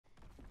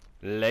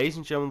Ladies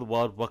and gentlemen of the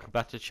world, welcome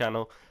back to the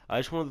channel. I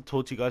just wanted to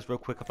talk to you guys real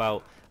quick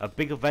about a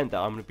big event that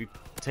I'm going to be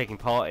taking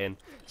part in.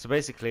 So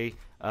basically,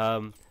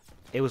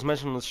 it was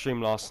mentioned on the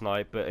stream last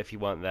night, but if you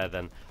weren't there,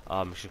 then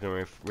I'm just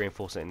going to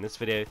reinforce it in this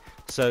video.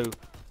 So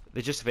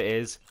the gist of it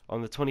is,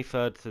 on the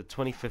 23rd to the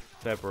 25th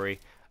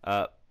February,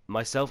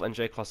 myself and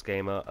GameBlast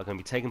Gamer are going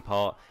to be taking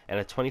part in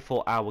a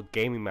 24-hour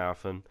gaming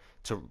marathon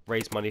to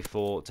raise money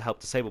to help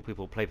disabled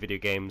people play video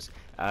games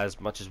as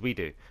much as we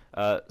do.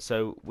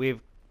 So we've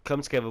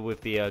come together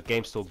with the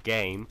Game Store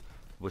Game,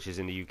 which is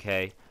in the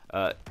UK,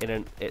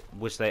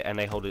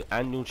 they hold an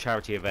annual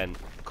charity event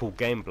called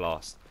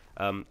GameBlast.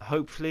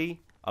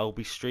 Hopefully, I'll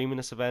be streaming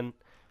this event.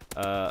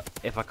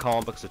 If I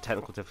can't because of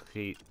technical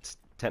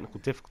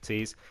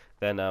difficulties,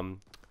 then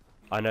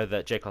I know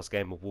that GameBlast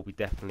Gamer will be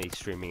definitely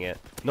streaming it,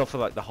 not for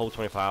like the whole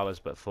 24 hours,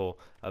 but for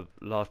a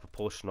large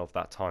proportion of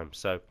that time.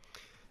 So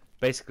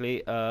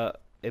basically,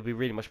 it'd be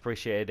really much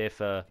appreciated if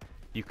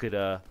you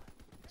could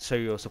show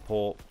your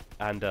support,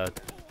 and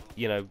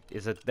you know,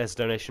 there's a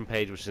donation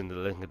page which is in the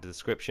link in the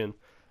description.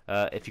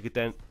 If you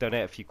could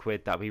donate a few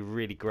quid, that'd be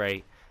really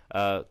great,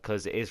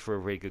 because it is for a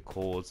really good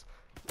cause.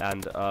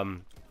 And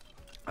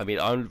I mean,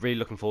 I'm really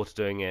looking forward to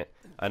doing it.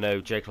 I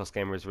know GameBlast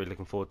Gamer is really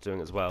looking forward to doing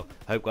it as well.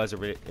 I hope guys are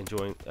really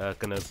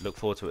gonna look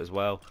forward to it as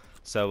well.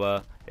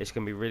 So it's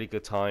gonna be a really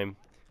good time.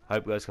 I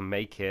hope you guys can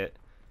make it.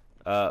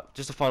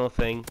 Just a final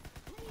thing,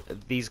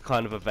 these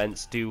kind of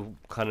events do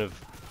kind of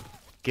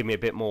give me a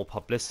bit more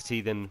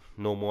publicity than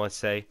normal, I'd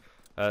say.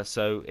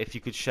 So if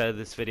you could share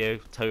this video,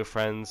 tell your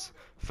friends,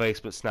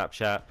 Facebook,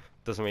 Snapchat,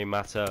 doesn't really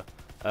matter.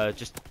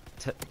 Just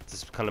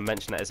kind of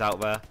mention that it's out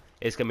there.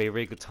 It's going to be a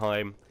really good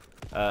time.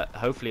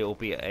 Hopefully it will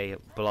be a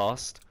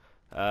blast,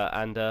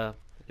 and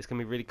it's going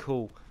to be really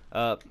cool.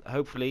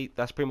 Hopefully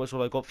that's pretty much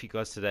all I got for you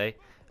guys today.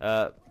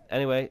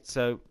 Anyway,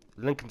 so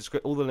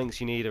all the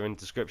links you need are in the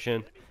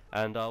description,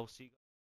 and I'll see you guys.